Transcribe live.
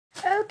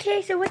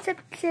Okay, so what's up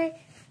today?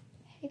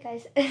 Hey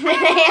guys,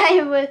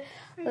 I'm with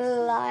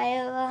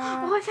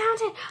Lila. Oh, I found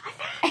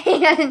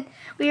it! And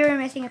we were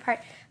missing a part.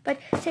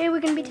 But today we're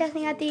going to be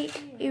testing out the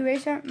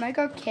eraser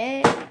micro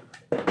kit.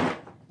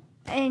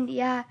 And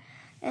yeah,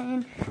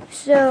 and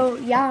so,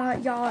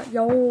 and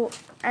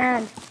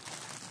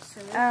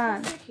So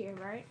this is here,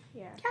 right?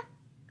 Yeah.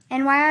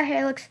 and why our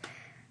hair looks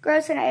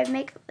gross and I have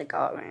makeup like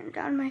all running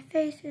down my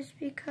face is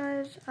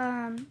because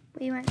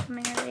we went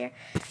swimming earlier.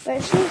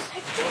 But she's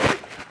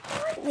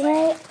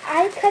wait,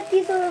 I cut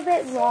these a little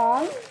bit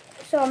long,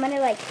 so I'm gonna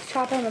like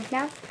chop them up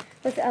now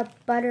with a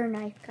butter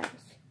knife, guys.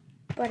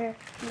 Butter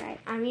knife.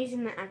 I'm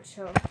using the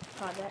actual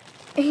product.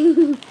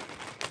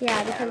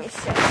 Yeah, because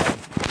it's so how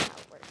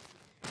it works.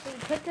 So you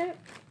put the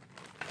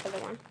other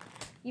one.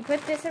 You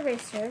put this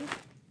eraser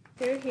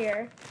through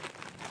here,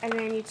 and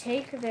then you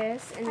take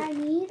this and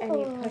you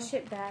push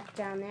it back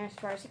down there as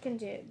far as it can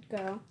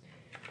go.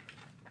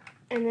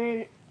 And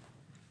then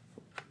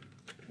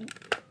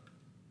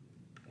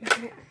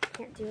I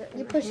can't do it.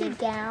 You push it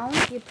down.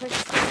 You push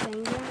the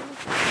thing down.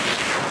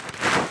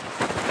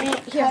 And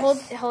here,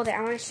 hold it.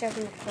 I want to show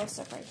them the close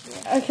up right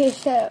here. Okay,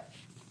 so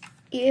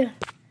you.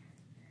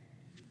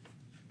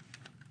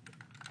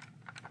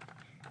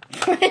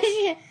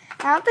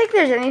 I don't think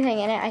there's anything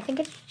in it. I think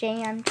it's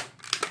jammed.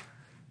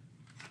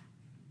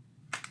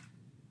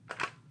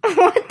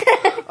 What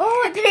the?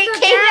 Oh, it came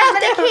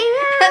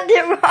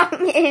out the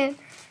wrong end.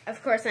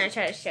 Of course, when I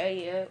try to show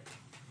you,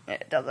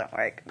 it doesn't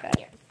work. But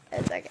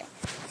it's okay.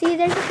 See,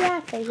 there's a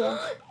giraffe right here.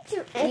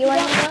 If you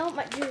want to know,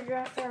 my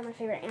giraffes are my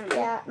favorite animal.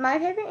 Yeah, my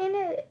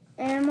favorite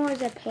animal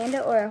is a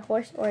panda or a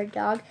horse or a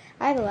dog.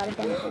 I have a lot of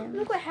favorite animals.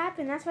 Look what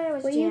happened. That's why I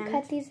was jammed. Will you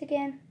cut these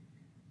again?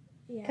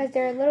 Yeah. Because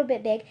they're a little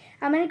bit big.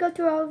 I'm going to go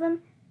through all of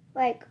them,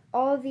 like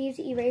all of these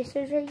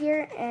erasers right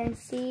here, and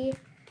see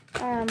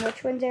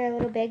which ones are a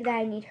little big that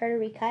I need her to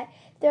recut.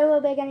 If they're a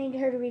little big, I need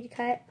her to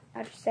recut.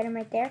 I'll just set them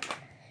right there.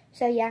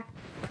 So, yeah.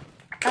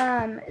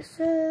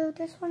 So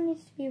this one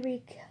needs to be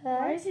recut.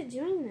 Why is it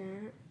doing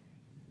that?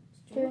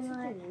 It's doing Doing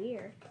something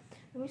weird.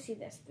 Let me see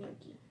this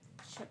thingy.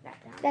 Shut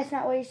that down. That's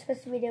not what you're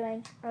supposed to be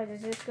doing. Oh,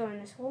 does this go in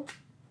this hole?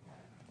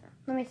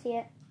 Let me see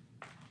it.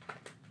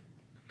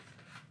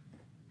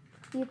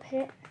 You put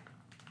it.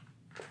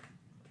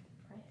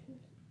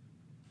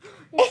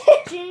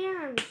 It's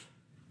jammed.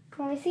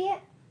 Let me see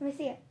it. Let me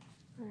see it.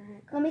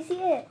 Alright. Let me see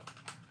it.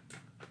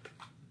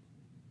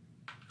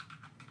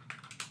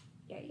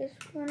 Yeah, This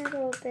one is a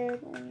little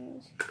big. Let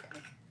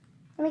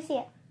me see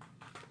it.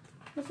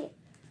 Let me see it.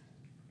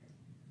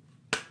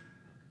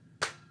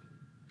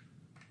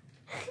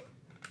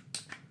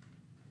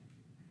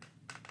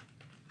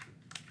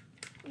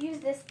 Use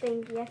this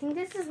thingy. I think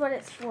this is what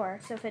it's for.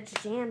 So if it's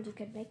jammed, you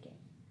could make it.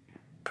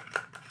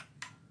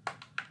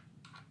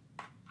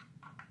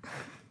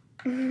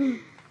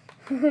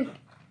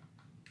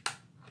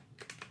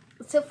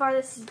 So far,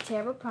 this is a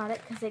terrible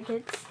product because it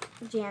gets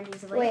jammed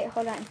easily. Wait,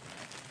 hold on.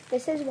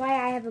 This is why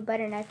I have a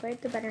butter knife.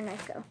 Where'd the butter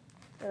knife go?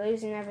 We're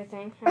losing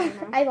everything. I don't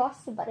know. I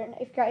lost the butter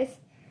knife, guys.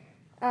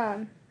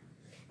 And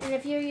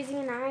if you're using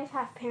a knife,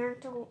 have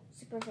parental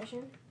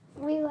supervision.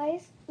 We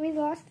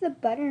lost the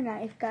butter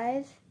knife,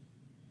 guys.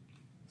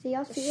 So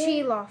y'all see it?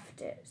 She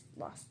lost it.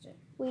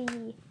 I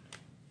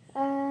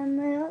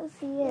don't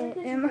see Where it.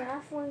 did the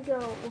giraffe one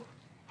go?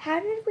 How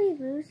did we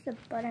lose the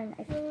butter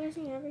knife? We're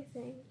losing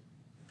everything.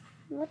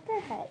 What the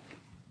heck?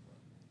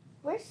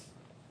 Where's...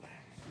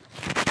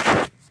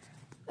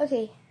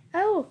 Okay.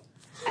 Oh!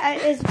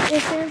 As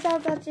soon as I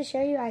was about to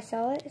show you, I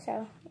saw it,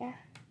 so, yeah.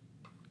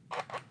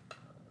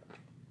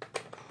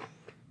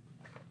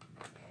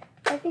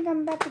 I think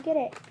I'm about to get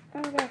it.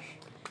 Oh my gosh.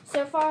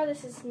 So far,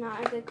 this is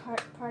not a good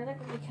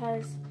product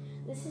because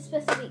this is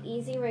supposed to be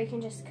easy where you can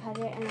just cut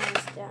it and then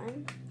it's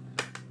done.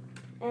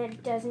 And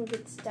it doesn't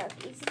get stuck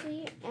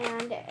easily,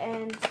 and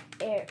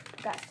it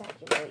got stuck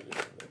really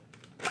easily.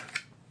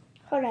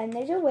 Hold on,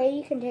 there's a way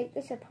you can take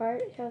this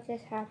apart, so if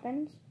this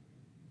happens.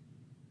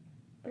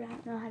 But I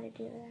don't know how to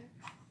do that.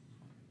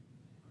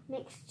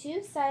 Makes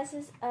 2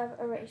 sizes of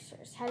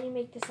erasers. How do you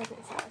make the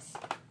second size?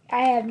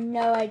 I have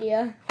no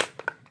idea.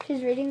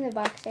 She's reading the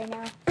box right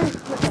now.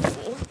 Let's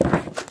see.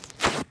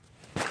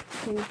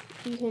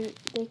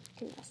 They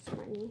can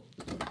estimate me.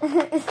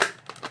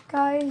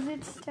 Guys,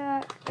 it's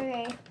stuck.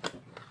 Okay.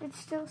 It's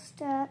still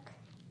stuck.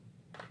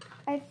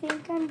 I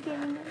think I'm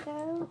getting it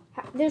though.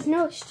 There's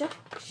no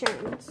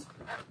instructions.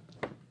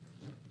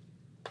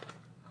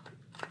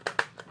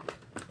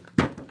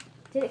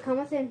 Did it come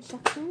with the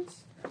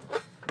instructions?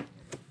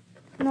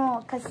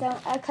 No,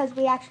 because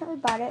we actually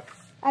bought it.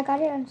 I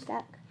got it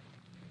unstuck.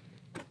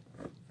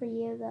 For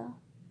you though.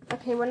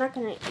 Okay, we're not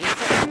gonna use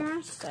it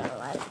anymore, so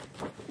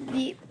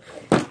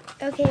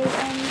Okay,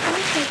 I'm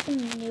gonna take some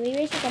new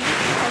erasers. I'm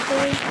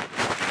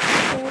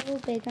a little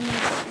big. I'm gonna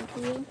give them to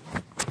you.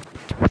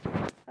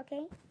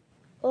 Okay.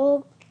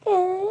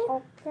 Okay.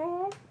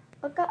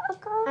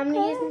 I'm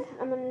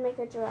gonna make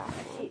a giraffe.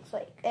 She's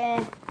like,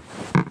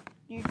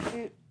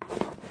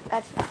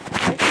 that's not.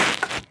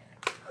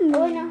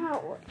 Oh, I know how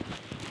it works.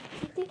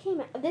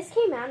 This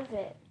came out of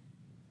it.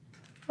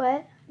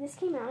 What? This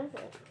came out of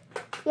it.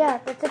 Yeah,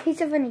 that's a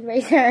piece of an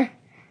eraser.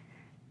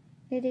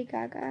 Lady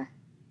Gaga.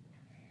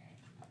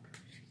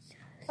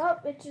 Oh,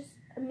 it's just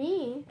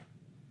me.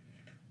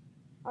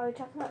 Are we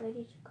talking about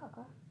Lady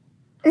Gaga?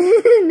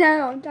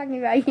 No, I'm talking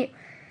about you.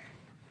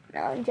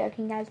 No, I'm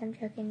joking, guys. I'm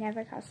joking.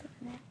 Never cost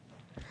a minute.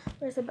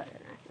 Where's the butter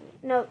knife?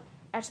 No,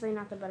 actually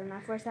not the butter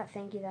knife. Where's that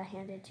thank you that I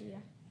handed to you?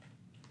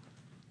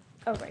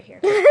 Oh, right here.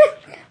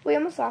 We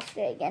almost lost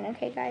it again,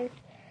 okay, guys?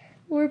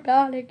 We're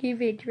about to keep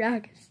it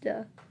track of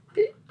stuff.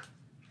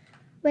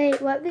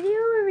 Wait, what video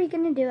are we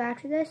going to do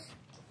after this?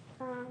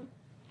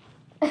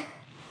 I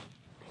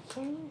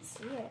can't even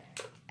see it.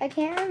 I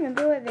can't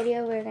remember what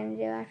video we were going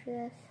to do after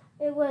this.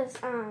 It was,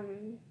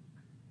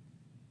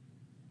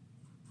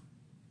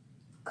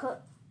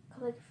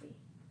 calligraphy.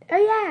 Oh,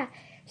 yeah.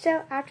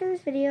 So, after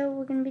this video,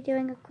 we're going to be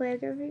doing a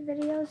calligraphy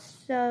video.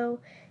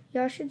 So,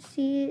 y'all should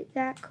see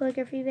that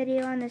calligraphy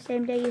video on the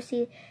same day you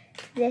see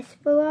this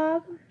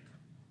vlog.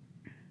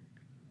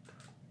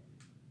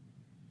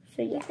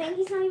 So, yeah. You think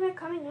he's not even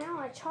coming now?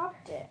 I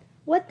chopped it.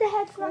 What the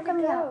heck's Where'd not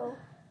coming it go?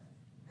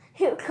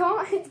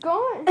 out? It's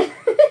gone.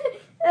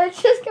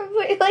 It's just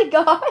completely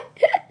gone.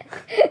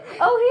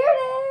 Oh, here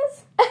it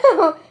is.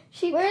 Oh,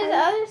 Where did the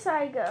other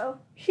side go?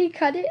 She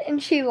cut it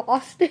and she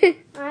lost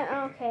it.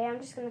 Okay, I'm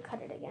just going to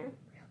cut it again.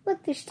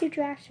 Look, there's 2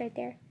 drafts right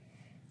there.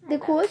 The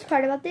coolest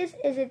part about this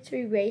is it's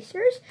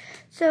erasers.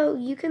 So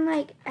you can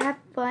like have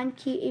fun,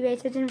 cute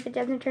erasers, and if it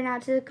doesn't turn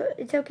out to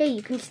it's okay.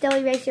 You can still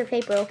erase your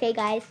paper, okay,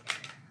 guys?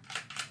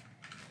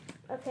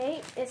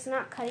 Okay, it's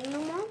not cutting no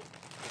more.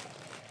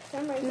 For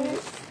some reason,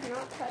 it's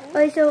not cutting.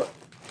 Okay, so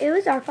it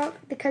was our fault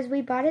because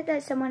we bought it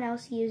that someone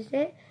else used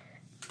it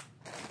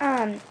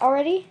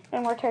already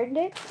and returned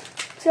it.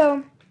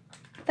 So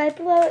Five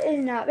Below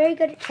is not very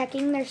good at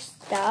checking their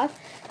stuff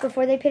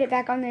before they put it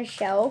back on their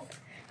shelf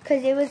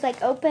because it was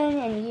like open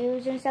and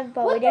used and stuff.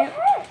 But we didn't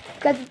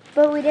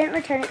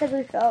return it because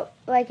we felt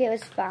like it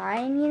was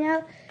fine, you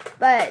know.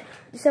 But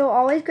so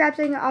always grab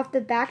something off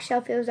the back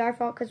shelf. It was our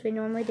fault because we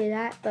normally do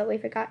that, but we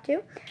forgot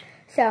to.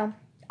 So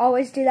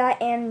always do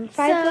that, and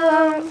Five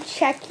Below,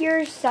 check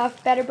your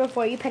stuff better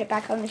before you put it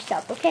back on the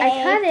shelf, okay?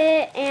 I cut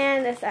it,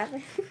 and this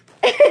happened.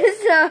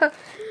 So,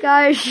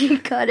 guys, she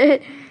cut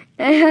it,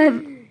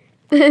 and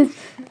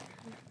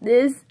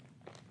this,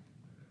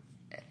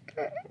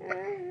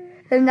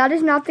 and that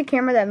is not the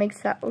camera that makes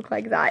that look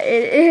like that.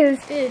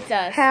 It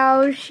does.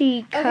 How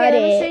she cut it. Okay,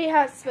 let me show you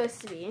how it's supposed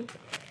to be.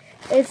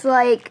 It's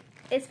like,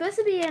 it's supposed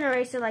to be an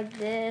eraser like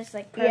this,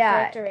 like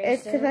perfect eraser.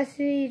 It's supposed to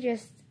be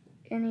just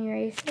an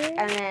eraser.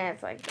 And then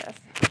it's like this.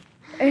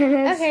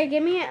 And Okay,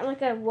 give me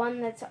like a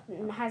one that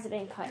hasn't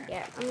been cut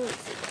yet. I'm gonna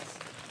see this.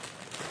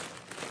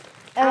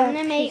 I'm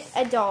gonna make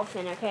a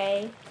dolphin,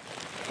 okay?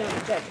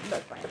 Don't judge the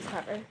book by its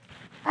cover.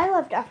 I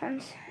love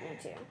dolphins. Me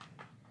too.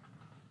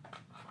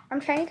 I'm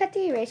trying to cut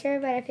the eraser,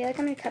 but I feel like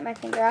I'm going to cut my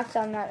finger off, so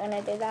I'm not going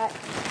to do that.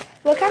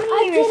 Look how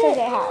many erasers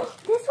it has.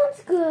 This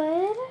one's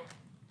good.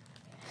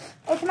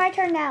 It's my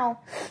turn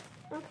now.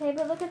 Okay,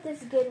 but look at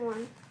this good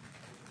one.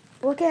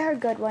 Look at her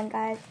good one,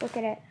 guys. Look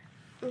at it.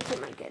 Look at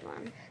my good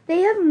one.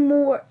 They have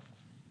more.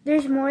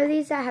 There's more of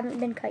these that haven't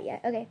been cut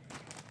yet. Okay.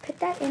 Put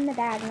that in the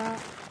bag, not.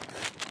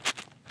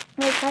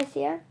 Wait, can I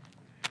see it?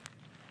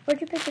 Where'd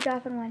you put the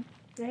dolphin one?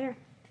 Right here.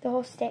 The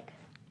whole stick.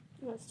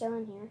 No, it's still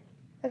in here.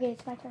 Okay,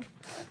 it's my turn.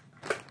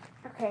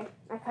 Okay,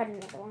 I cut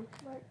another one.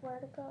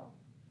 Where'd it go?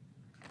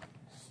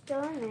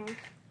 Still in there.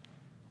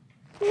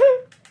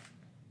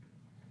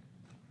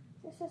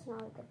 This is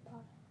not a good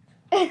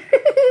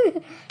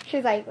product.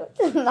 She's like,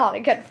 this is not a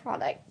good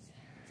product.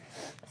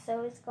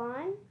 So it's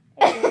gone?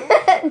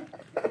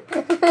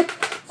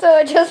 So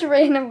it just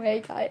ran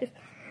away, guys.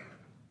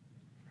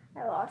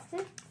 I lost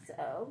it,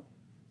 so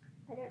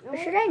I don't know. What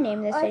should I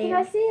name this video?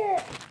 I think I see it.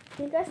 I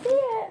think I see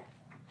it.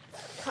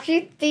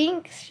 She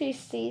thinks she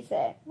sees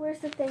it. Where's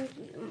the thank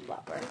you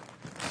bopper?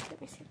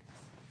 Let me see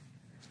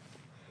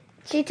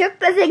this. She took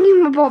the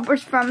thingy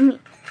bobbers from me.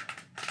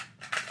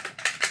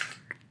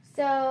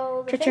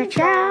 So the thing's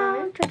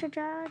gone. So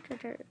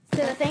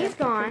the thing's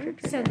gone.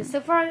 So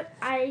far,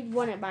 I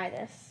wouldn't buy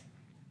this.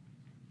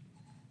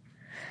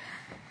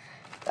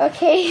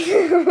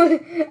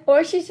 Okay.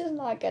 Or she's just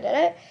not good at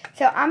it.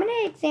 So I'm going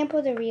to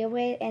example the real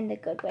way and the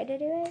good way to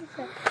do it.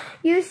 So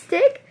you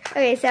stick.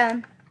 Okay,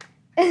 so.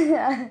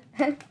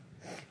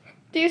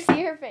 Do you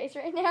see her face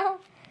right now?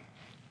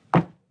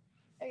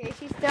 Okay,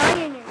 she's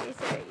throwing an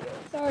eraser at you.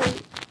 Sorry.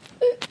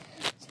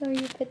 So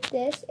you put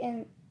this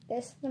in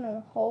this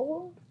little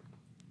hole.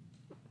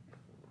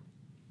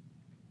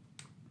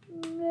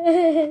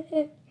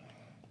 I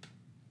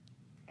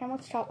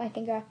almost chopped my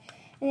finger off.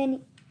 And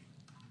then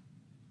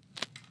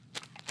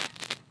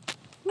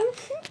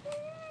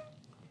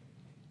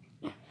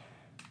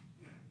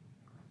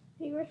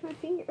Where's my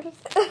fingers?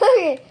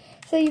 Okay,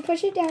 so you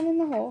push it down in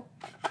the hole.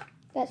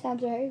 That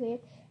sounds very weird.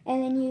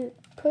 And then you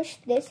push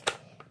this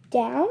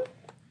down.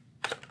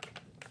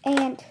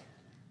 And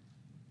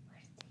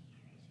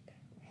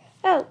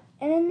oh,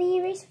 and then the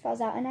eraser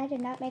falls out. And I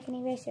did not make an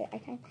eraser.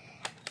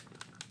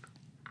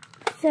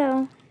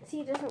 So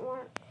see, it doesn't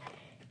work.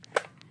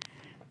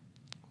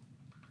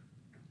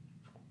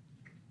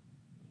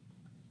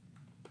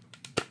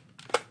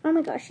 Oh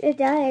my gosh, it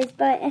does,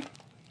 but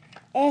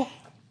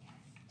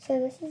So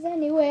this is a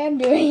new way I'm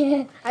doing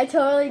it. I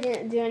totally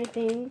didn't do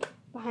anything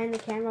behind the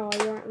camera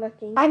while you weren't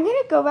looking. I'm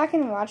gonna go back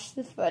and watch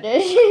this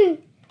footage.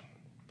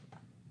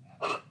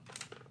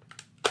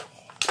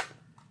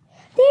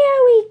 There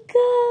we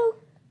go.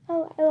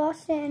 Oh, I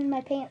lost it in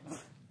my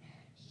pants.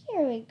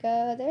 Here we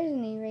go. There's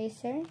an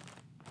eraser.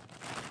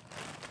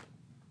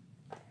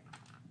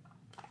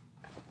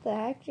 The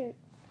heck?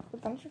 A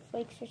bunch of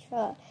flakes just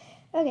fell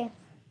out. Okay.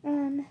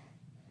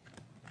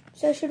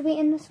 So should we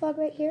end this vlog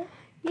right here?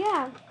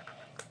 Yeah.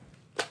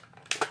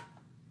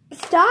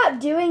 Stop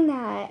doing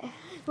that.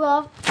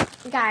 Well,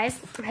 guys,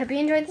 I hope you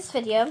enjoyed this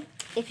video.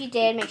 If you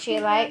did, make sure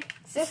you like,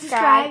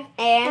 subscribe,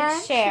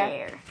 and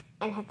share.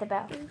 And hit the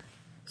bell.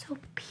 So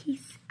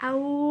peace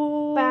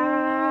out.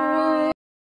 Bye.